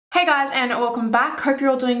Hey guys, and welcome back. Hope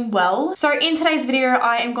you're all doing well. So in today's video,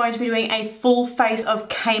 I am going to be doing a full face of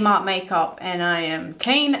KMART makeup and I am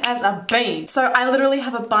keen as a bean. So I literally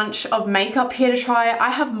have a bunch of makeup here to try.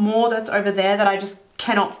 I have more that's over there that I just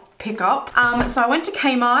cannot pick up. So I went to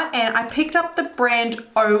KMART and I picked up the brand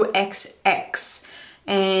OXX,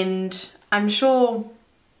 and I'm sure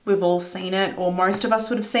we've all seen it, or most of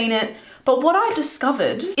us would have seen it. But what I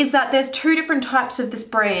discovered is that there's two different types of this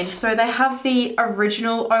brand. So they have the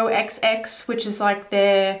original OXX, which is like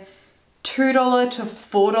their $2 to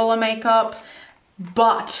 $4 makeup.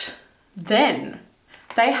 But then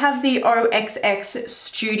they have the OXX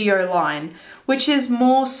Studio line, which is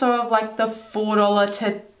more so of like the $4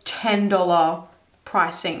 to $10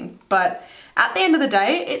 pricing. But at the end of the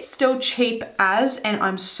day, it's still cheap as, and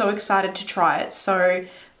I'm so excited to try it. So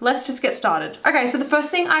let's just get started. Okay, so the first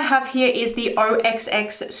thing I have here is the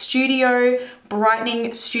OXX Studio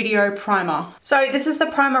Brightening Studio Primer. So this is the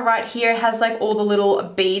primer right here. It has like all the little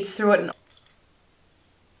beads through it. And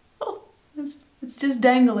oh, it's just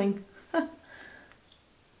dangling.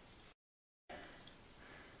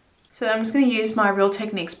 So I'm just gonna use my Real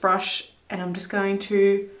Techniques brush and I'm just going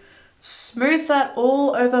to smooth that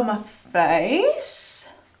all over my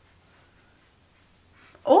face.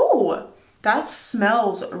 Oh! That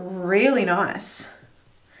smells really nice.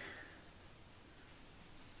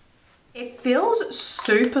 It feels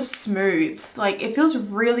super smooth. Like, it feels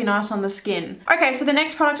really nice on the skin. Okay, so the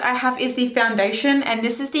next product I have is the foundation, and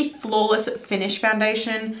this is the Flawless Finish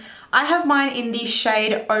foundation. I have mine in the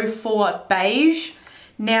shade 04 Beige.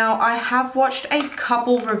 Now, I have watched a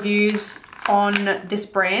couple reviews on this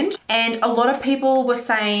brand, and a lot of people were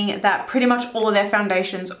saying that pretty much all of their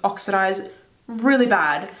foundations oxidize really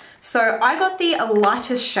bad. So I got the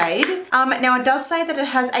lightest shade. Now it does say that it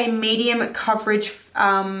has a medium coverage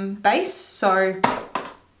base, so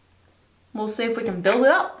we'll see if we can build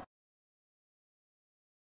it up.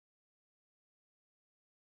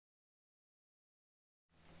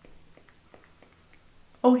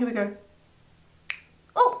 Oh, here we go.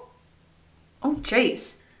 Oh, oh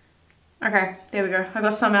geez. Okay, there we go. I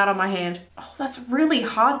got some out on my hand. Oh, that's really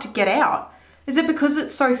hard to get out. Is it because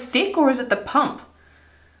it's so thick, or is it the pump?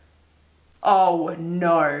 Oh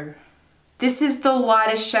no. This is the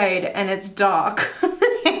lightest shade and it's dark.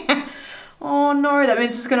 Oh no, that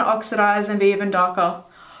means it's gonna oxidize and be even darker.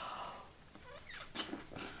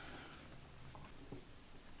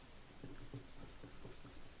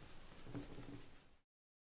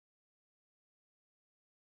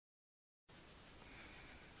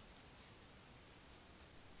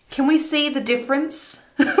 Can we see the difference?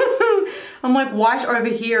 I'm like white over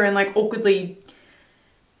here and like awkwardly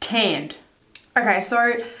tanned. Okay,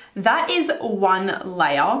 so that is one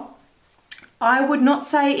layer. I would not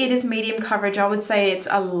say it is medium coverage. I would say it's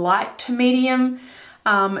a light to medium.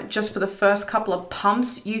 Just for the first couple of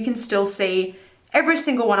pumps, you can still see every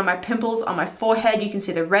single one of my pimples on my forehead. You can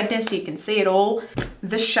see the redness, you can see it all.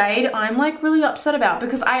 The shade I'm like really upset about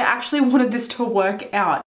because I actually wanted this to work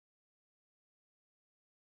out.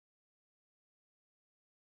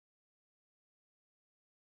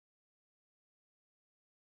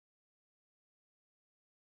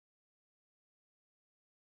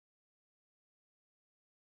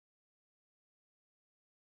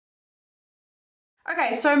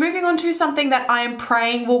 Okay, so moving on to something that I am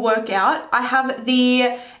praying will work out. I have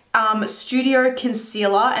the Studio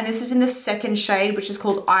Concealer, and this is in the second shade, which is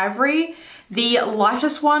called Ivory. The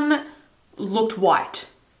lightest one looked white,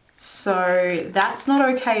 so that's not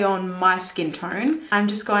okay on my skin tone. I'm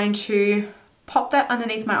just going to pop that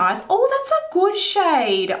underneath my eyes. Oh, that's a good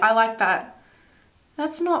shade. I like that.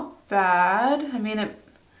 That's not bad. I mean, it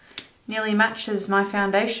nearly matches my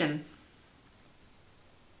foundation.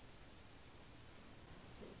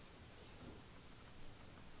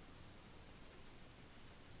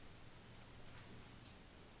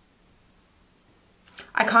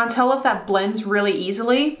 I can't tell if that blends really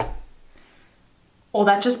easily or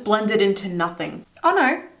that just blended into nothing. Oh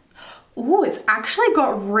no. Ooh, it's actually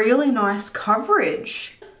got really nice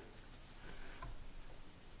coverage.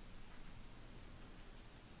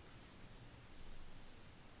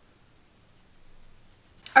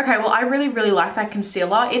 Okay, well, I really like that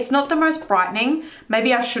concealer. It's not the most brightening.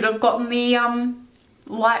 Maybe I should have gotten the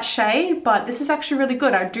light shade, but this is actually really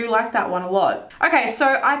good. I do like that one a lot. Okay,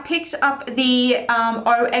 so I picked up the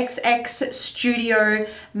OXX Studio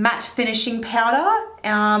Matte Finishing Powder.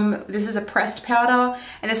 This is a pressed powder,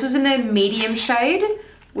 and this was in the medium shade,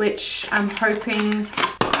 which I'm hoping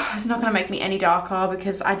is not gonna make me any darker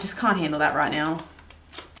because I just can't handle that right now.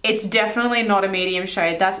 It's definitely not a medium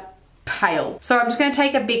shade. That's pale. So I'm just gonna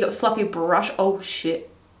take a big fluffy brush. Oh shit.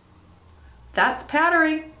 That's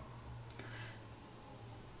powdery.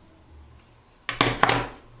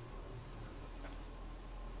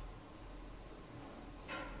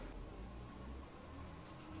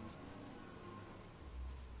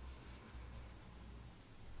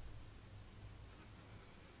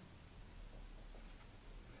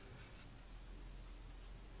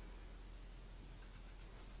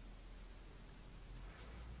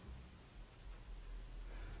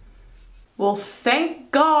 Well, thank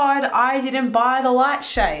God I didn't buy the light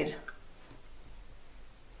shade.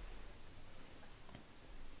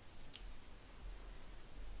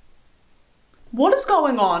 What is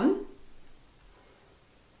going on?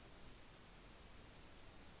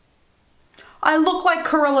 I look like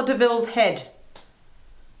Cruella de Vil's head.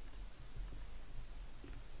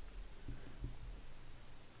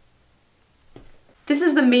 This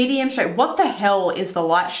is the medium shade. What the hell is the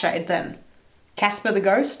light shade then? Casper the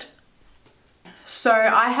Ghost? So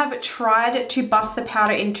I have tried to buff the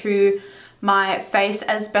powder into my face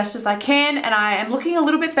as best as I can, and I am looking a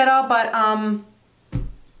little bit better, but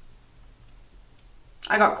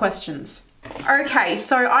I got questions. Okay,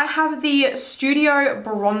 so I have the Studio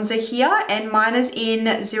Bronzer here, and mine is in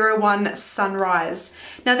 01 Sunrise.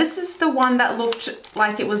 Now this is the one that looked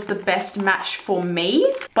like it was the best match for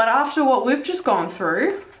me, but after what we've just gone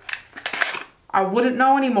through, I wouldn't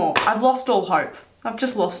know anymore. I've lost all hope. I've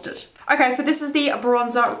just lost it. Okay, so this is the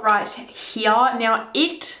bronzer right here. Now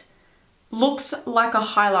it looks like a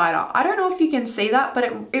highlighter. I don't know if you can see that, but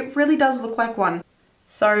it really does look like one.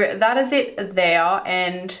 So that is it there,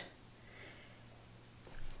 and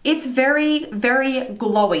it's very, very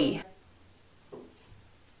glowy.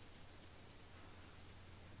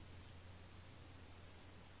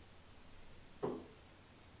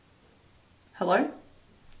 Hello? Okay,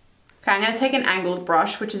 I'm gonna take an angled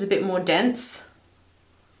brush, which is a bit more dense.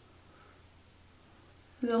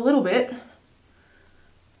 A little bit.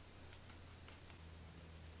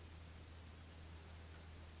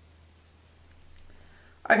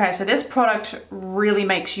 Okay, so this product really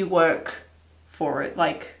makes you work for it.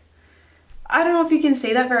 Like, I don't know if you can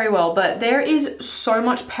see that very well, but there is so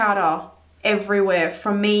much powder everywhere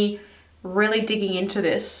from me really digging into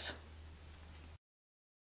this.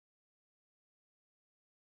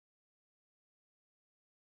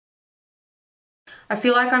 I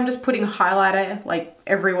feel like I'm just putting highlighter like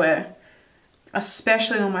everywhere,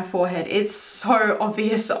 especially on my forehead. It's so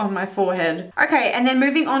obvious on my forehead. Okay, and then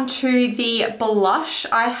moving on to the blush.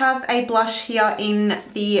 I have a blush here in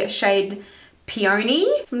the shade Peony.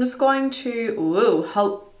 So I'm just going to,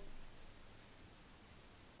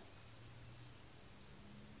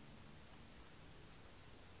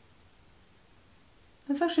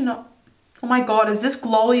 that's actually not, oh my God, is this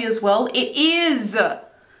glowy as well? It is!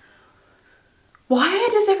 Why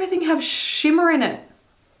does everything have shimmer in it?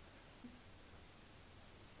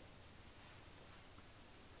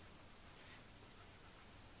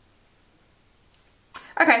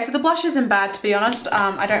 Okay, so the blush isn't bad, to be honest.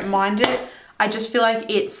 I don't mind it. I just feel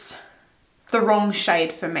like it's the wrong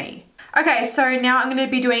shade for me. Okay, so now I'm going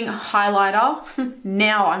to be doing highlighter.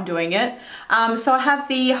 Now I'm doing it. So I have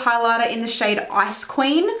the highlighter in the shade Ice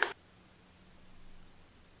Queen.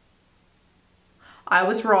 I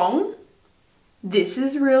was wrong. This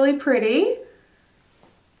is really pretty.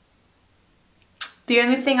 The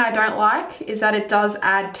only thing I don't like is that it does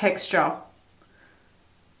add texture.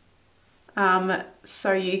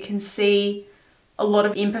 So you can see a lot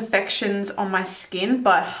of imperfections on my skin,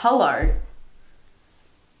 but hello.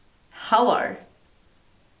 Hello.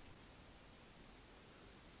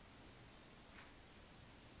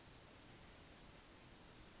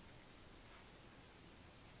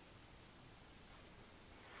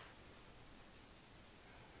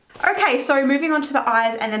 Okay, so moving on to the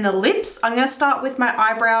eyes and then the lips. I'm going to start with my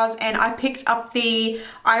eyebrows, and I picked up the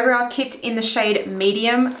eyebrow kit in the shade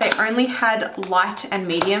medium. They only had light and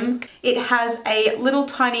medium. It has a little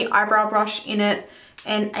tiny eyebrow brush in it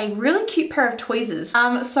and a really cute pair of tweezers.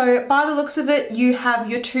 So by the looks of it, you have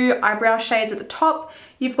your two eyebrow shades at the top.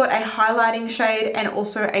 You've got a highlighting shade and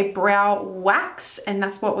also a brow wax, and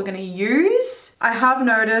that's what we're going to use. I have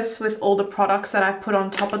noticed with all the products that I've put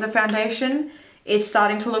on top of the foundation, it's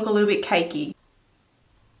starting to look a little bit cakey.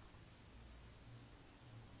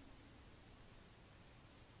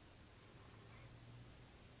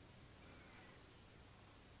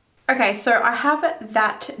 Okay, so I have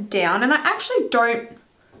that down, and I actually don't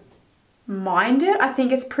mind it. I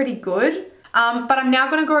think it's pretty good. But I'm now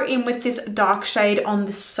going to go in with this dark shade on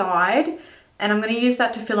the side, and I'm going to use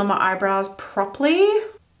that to fill in my eyebrows properly.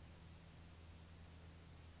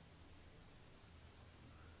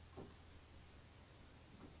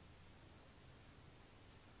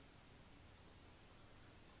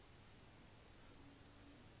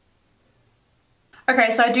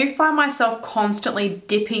 Okay, so I do find myself constantly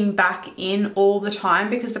dipping back in all the time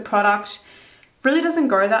because the product really doesn't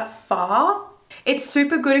go that far. It's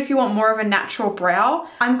super good if you want more of a natural brow.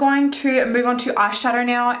 I'm going to move on to eyeshadow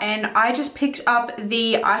now, and I just picked up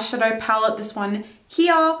the eyeshadow palette, this one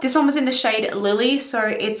here. This one was in the shade Lily, so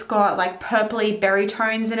it's got like purpley berry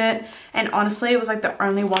tones in it. And honestly, it was like the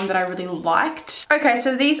only one that I really liked. Okay,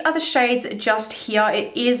 so these are the shades just here.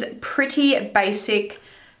 It is pretty basic.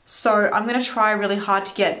 So I'm gonna try really hard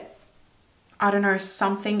to get, I don't know,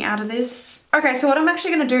 something out of this. Okay, so what I'm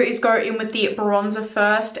actually gonna do is go in with the bronzer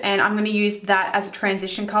first, and I'm gonna use that as a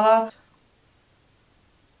transition color.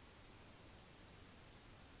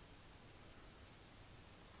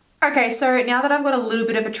 Okay, so now that I've got a little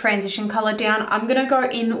bit of a transition color down, I'm gonna go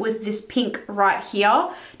in with this pink right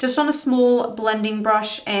here, just on a small blending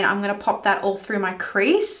brush, and I'm gonna pop that all through my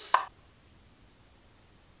crease.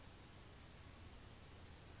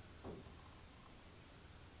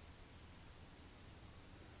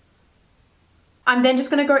 I'm then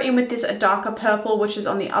just gonna go in with this darker purple, which is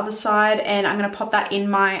on the other side, and I'm gonna pop that in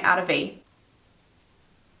my outer V.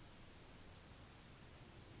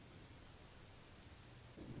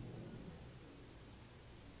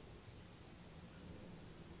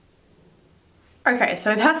 Okay,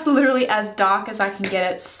 so that's literally as dark as I can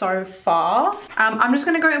get it so far. I'm just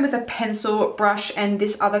gonna go in with a pencil brush and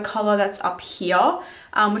this other color that's up here,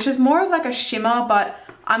 which is more of like a shimmer, but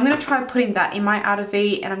I'm gonna try putting that in my outer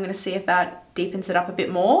V, and I'm gonna see if that deepens it up a bit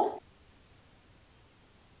more.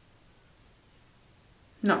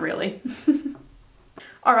 Not really.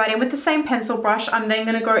 Alright, and with the same pencil brush, I'm then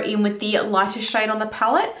gonna go in with the lighter shade on the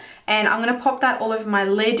palette, and I'm gonna pop that all over my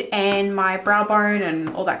lid and my brow bone and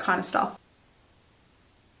all that kind of stuff.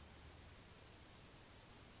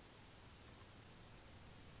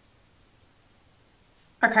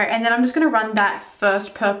 Okay, and then I'm just going to run that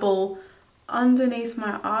first purple underneath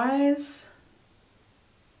my eyes.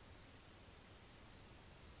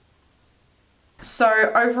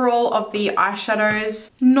 So overall of the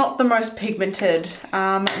eyeshadows, not the most pigmented,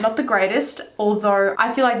 not the greatest, although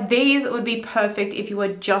I feel like these would be perfect if you were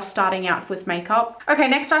just starting out with makeup. Okay,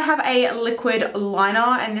 next I have a liquid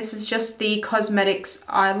liner, and this is just the Cosmetics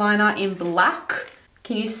eyeliner in black.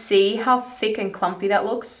 Can you see how thick and clumpy that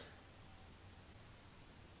looks?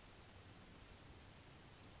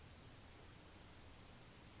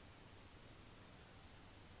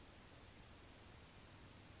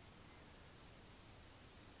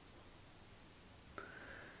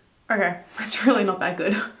 Okay, it's really not that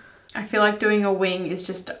good. I feel like doing a wing is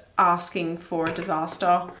just asking for a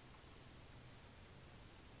disaster.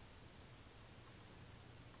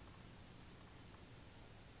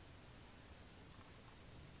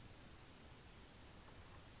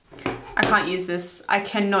 I can't use this. I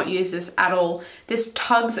cannot use this at all. This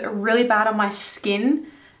tugs really bad on my skin.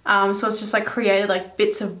 So it's just like created like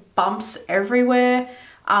bits of bumps everywhere.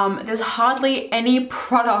 There's hardly any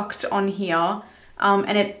product on here.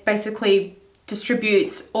 And it basically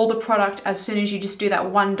distributes all the product as soon as you just do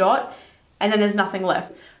that one dot, and then there's nothing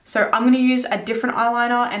left. So I'm going to use a different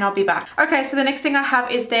eyeliner and I'll be back. Okay, so the next thing I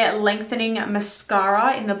have is their lengthening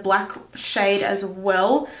mascara in the black shade as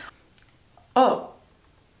well. Oh,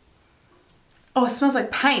 it smells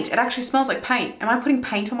like paint. It actually smells like paint. Am I putting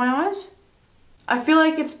paint on my eyes? I feel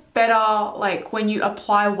like it's better like when you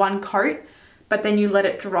apply one coat, but then you let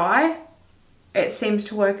it dry. It seems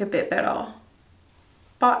to work a bit better.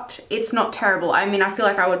 But it's not terrible. I mean, I feel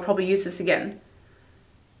like I would probably use this again.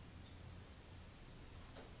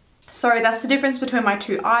 So that's the difference between my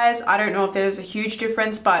two eyes. I don't know if there's a huge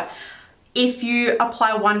difference, but if you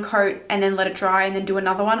apply one coat and then let it dry and then do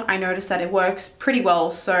another one, I noticed that it works pretty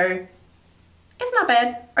well, so it's not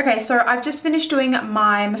bad. Okay, so I've just finished doing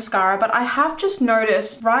my mascara, but I have just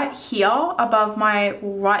noticed right here above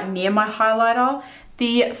right near my highlighter,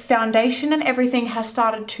 the foundation and everything has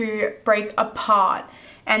started to break apart.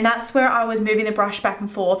 And that's where I was moving the brush back and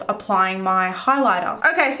forth, applying my highlighter.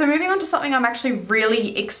 Okay, so moving on to something I'm actually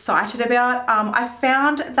really excited about. I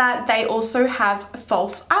found that they also have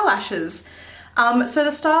false eyelashes. So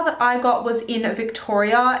the style that I got was in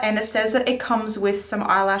Victoria, and it says that it comes with some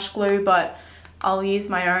eyelash glue, but I'll use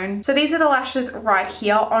my own. So these are the lashes right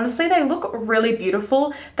here. Honestly, they look really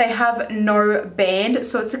beautiful. They have no band,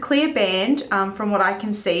 so it's a clear band from what I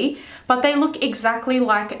can see, but they look exactly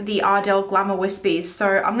like the Ardell Glamour Wispies.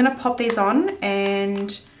 So I'm gonna pop these on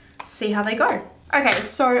and see how they go. Okay,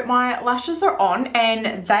 so my lashes are on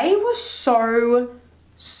and they were so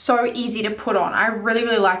easy to put on. I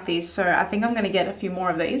really like these, so I think I'm gonna get a few more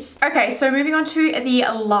of these. Okay, so moving on to the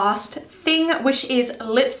last thing, which is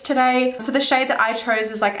lips today. So the shade that I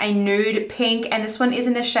chose is like a nude pink, and this one is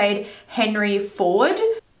in the shade Henry Ford.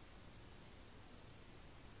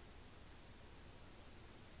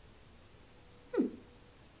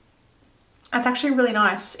 That's actually really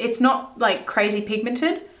nice. It's not like crazy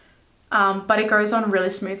pigmented, but it goes on really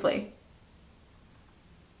smoothly.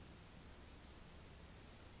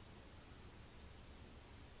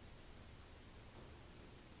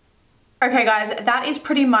 Okay guys, that is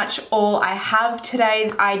pretty much all I have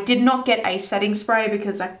today. I did not get a setting spray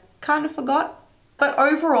because I kind of forgot. But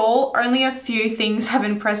overall, only a few things have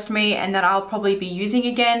impressed me and that I'll probably be using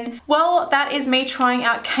again. Well, that is me trying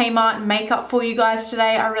out KMART makeup for you guys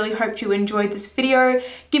today. I really hope you enjoyed this video.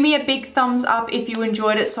 Give me a big thumbs up if you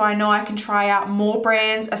enjoyed it so I know I can try out more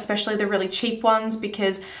brands, especially the really cheap ones,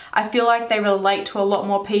 because I feel like they relate to a lot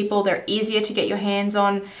more people. They're easier to get your hands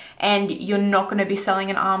on, and you're not going to be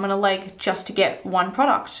selling an arm and a leg just to get one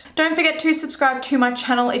product. Don't forget to subscribe to my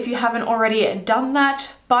channel if you haven't already done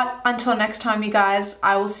that. But until next time, you guys,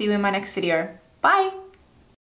 I will see you in my next video. Bye!